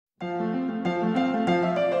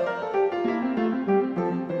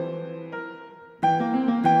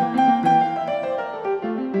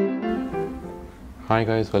Hi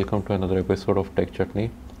guys, welcome to another episode of Tech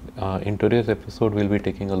Chutney. In today's episode, we'll be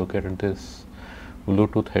taking a look at this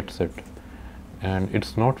Bluetooth headset, and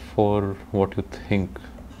it's not for what you think.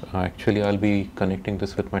 Actually, I'll be connecting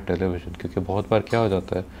this with my television क्योंकि बहुत बार क्या हो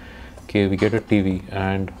जाता है कि we get a TV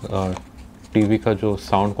and TV का जो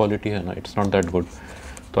sound quality है ना, it's not that good.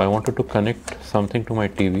 So I wanted to connect something to my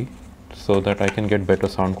TV so that I can get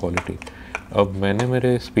better sound quality. अब मैंने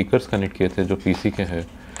मेरे speakers connect किए थे जो PC के हैं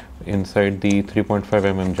inside the 3.5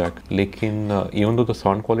 mm jack, लेकिन even though the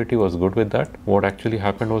sound quality was good with that, what actually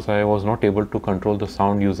happened was I was not able to control the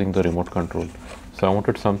sound using the remote control. So I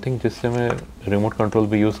wanted something जिससे मैं remote control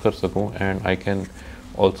भी use कर सकूँ and I can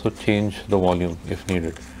also change the volume if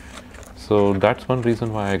needed. So that's one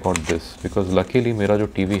reason why I got this, because luckily मेरा जो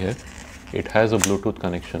TV है it has a Bluetooth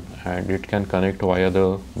connection and it can connect via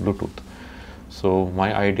the Bluetooth. So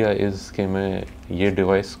my idea is कि मैं ये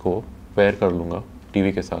device को pair कर लूँगा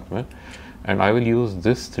TV के साथ में, and I will use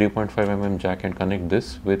this 3.5 mm jack and connect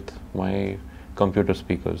this with my computer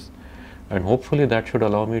speakers, and hopefully that should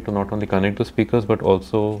allow me to not only connect the speakers but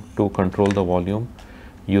also to control the volume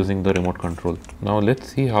using the remote control. Now let's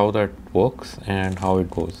see how that works and how it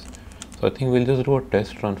goes. So I think we'll just do a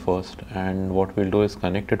test run first, and what we'll do is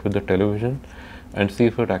connect it with the television and see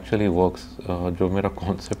if it actually works. जो मेरा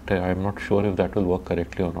concept है, I'm not sure if that will work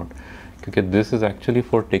correctly or not, because this is actually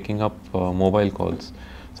for taking up mobile calls,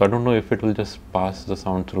 so I don't know if it will just pass the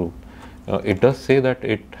sound through. It does say that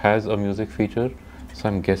it has a music feature, so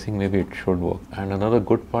I'm guessing maybe it should work. And another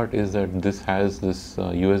good part is that this has this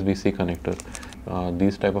USB-C connector.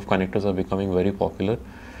 These type of connectors are becoming very popular,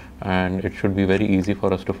 and it should be very easy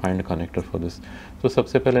for us to find a connector for this. So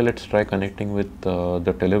सबसे पहले let's try connecting with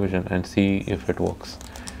the television and see if it works.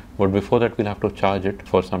 But before that, we'll have to charge it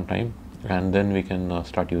for some time, and then we can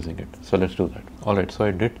start using it. So let's do that. Alright, so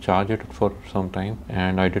I did charge it for some time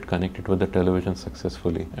and I did connect it with the television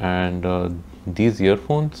successfully. And these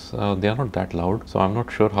earphones, they are not that loud, so I'm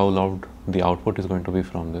not sure how loud the output is going to be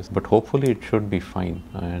from this, but hopefully it should be fine.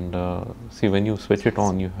 And see, when you switch it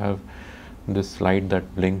on, you have this light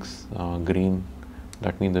that blinks green.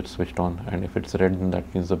 That means it's switched on, and if it's red, then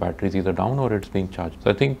that means the battery is either down or it's being charged. So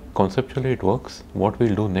I think conceptually it works. What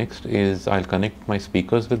we'll do next is I'll connect my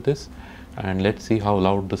speakers with this, and let's see how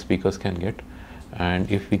loud the speakers can get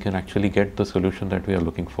and if we can actually get the solution that we are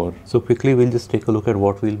looking for. So quickly we'll just take a look at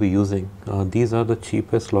what we'll be using. These are the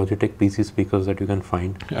cheapest Logitech PC speakers that you can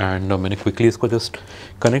find, and मैंने quickly इसको just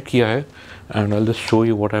connect किया है, and I'll just show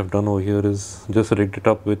you what I've done over here is just rigged it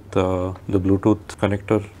up with the Bluetooth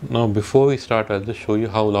connector. Now before we start, I'll just show you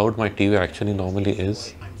how loud my TV actually normally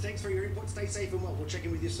is. Thanks for your input. Stay safe and well. We'll check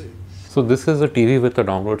in with you soon. So this is a TV with a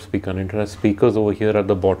download speaker, and it has speakers over here at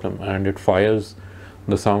the bottom, and it fires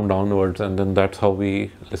the sound downwards, and then that's how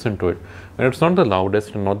we listen to it. And it's not the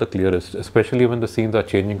loudest and not the clearest, especially when the scenes are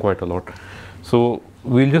changing quite a lot. So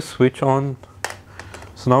we'll just switch on.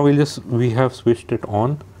 So now we have switched it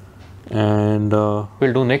on, and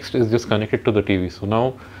we'll do next is just connect it to the TV. So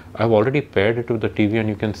now I've already paired it with the TV, and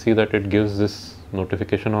you can see that it gives this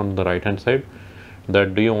notification on the right hand side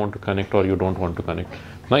that do you want to connect or you don't want to connect.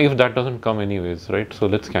 Now if that doesn't come anyways, right, so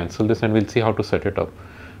let's cancel this and we'll see how to set it up.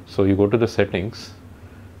 So you go to the settings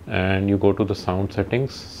and you go to the sound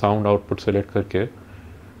settings, sound output select करके,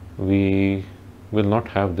 we will not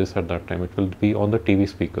have this at that time, it will be on the TV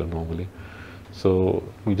speaker normally. So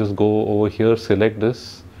you just go over here, select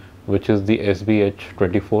this, which is the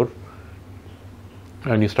SBH24,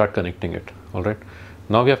 and you start connecting it. Alright,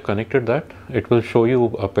 now we have connected that. It will show you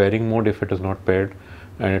a pairing mode if it is not paired,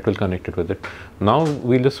 and it will connect it with it. Now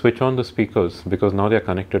we'll just switch on the speakers because now they are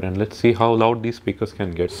connected, and let's see how loud these speakers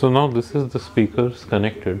can get. So now this is the speakers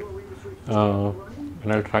connected,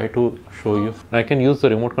 and I'll try to show you. I can use the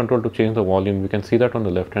remote control to change the volume. You can see that on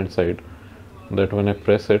the left hand side, that when I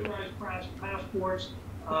press it, it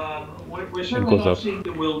goes up.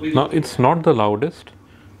 Now it's not the loudest,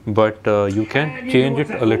 but you can change it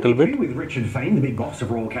a little bit,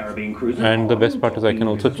 and the best part is I can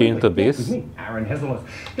also change the bass.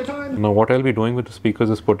 Now what I'll be doing with the speakers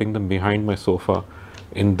is putting them behind my sofa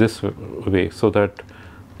in this way, so that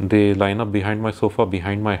they line up behind my sofa,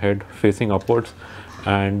 behind my head, facing upwards,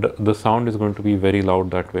 and the sound is going to be very loud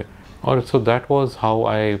that way. Alright, so that was how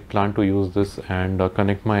I plan to use this and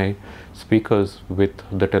connect my speakers with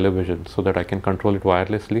the television so that I can control it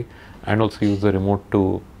wirelessly and also use the remote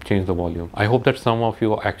to change the volume. I hope that some of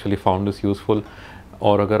you actually found this useful.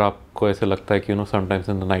 और अगर आपको ऐसे लगता है कि sometimes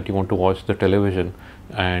in the night you want to watch the television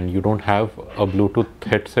and you don't have a Bluetooth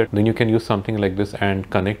headset, then you can use something like this and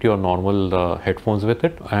connect your normal headphones with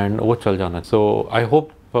it, and वो चल जाना. So I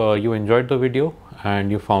hope you enjoyed the video.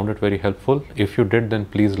 and you found it very helpful. If you did, then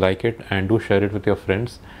please like it and do share it with your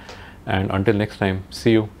friends. And until next time,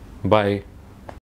 see you. Bye.